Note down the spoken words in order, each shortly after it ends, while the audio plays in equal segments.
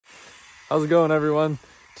How's it going, everyone?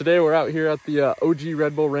 Today we're out here at the OG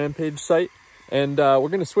Red Bull Rampage site, and we're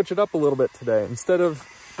going to switch it up a little bit today. Instead of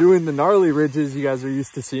doing the gnarly ridges you guys are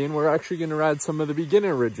used to seeing, we're actually going to ride some of the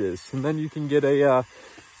beginner ridges, and then you can get a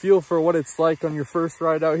feel for what it's like on your first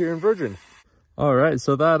ride out here in Virgin. All right,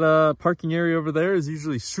 so that parking area over there is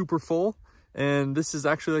usually super full, and this is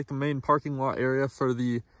actually like the main parking lot area for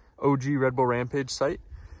the OG Red Bull Rampage site.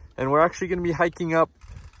 And we're actually going to be hiking up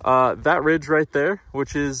that ridge right there,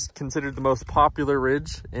 which is considered the most popular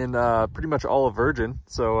ridge in pretty much all of Virgin.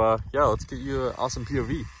 So yeah, let's get you an awesome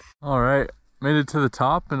POV. All right, made it to the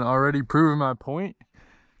top and already proving my point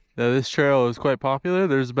that this trail is quite popular.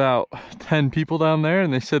 There's about 10 people down there,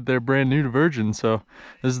 and they said they're brand new to Virgin, so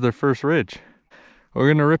this is their first ridge.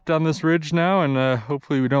 We're gonna rip down this ridge now, and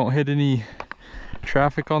hopefully we don't hit any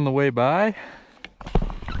traffic on the way by.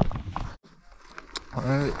 All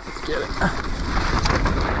right, let's get it.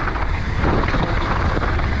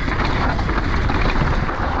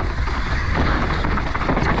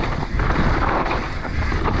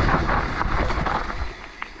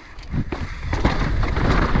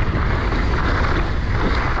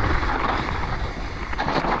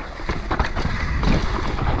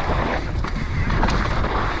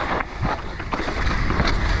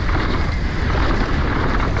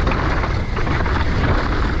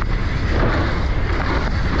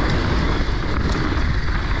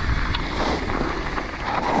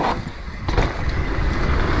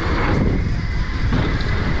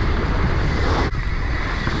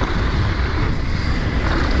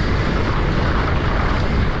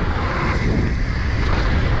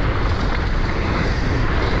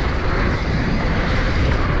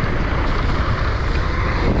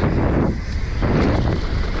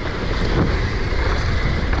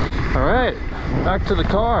 Back to the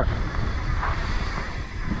car.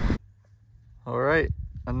 All right,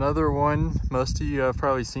 another one most of you have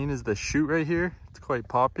probably seen is the chute right here. It's quite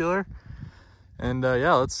popular, and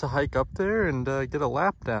yeah, let's hike up there and get a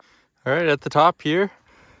lap down. All right, at the top here,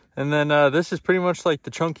 and then this is pretty much like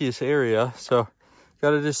the chunkiest area, so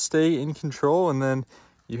gotta just stay in control, and then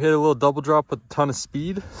you hit a little double drop with a ton of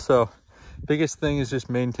speed. So biggest thing is just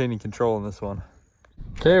maintaining control in this one.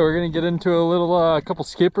 Okay, we're gonna get into a little couple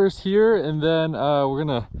skippers here, and then we're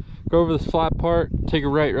gonna go over this flat part, take a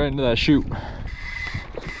right into that chute.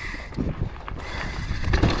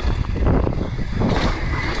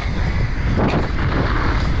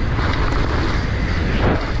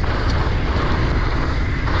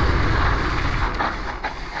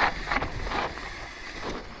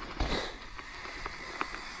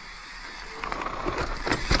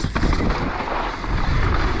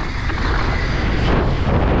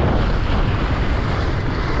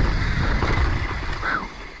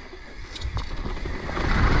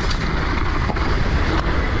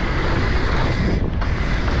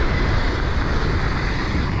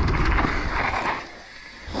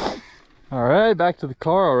 All right, back to the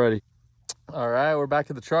car already. All right, we're back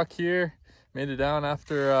at the truck here. Made it down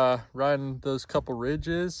after riding those couple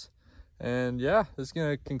ridges. And yeah, this is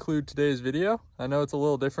gonna conclude today's video. I know it's a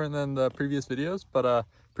little different than the previous videos, but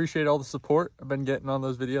appreciate all the support I've been getting on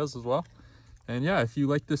those videos as well. And yeah, if you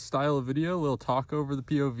like this style of video, a little talk over the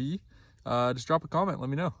POV, just drop a comment, let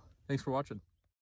me know. Thanks for watching.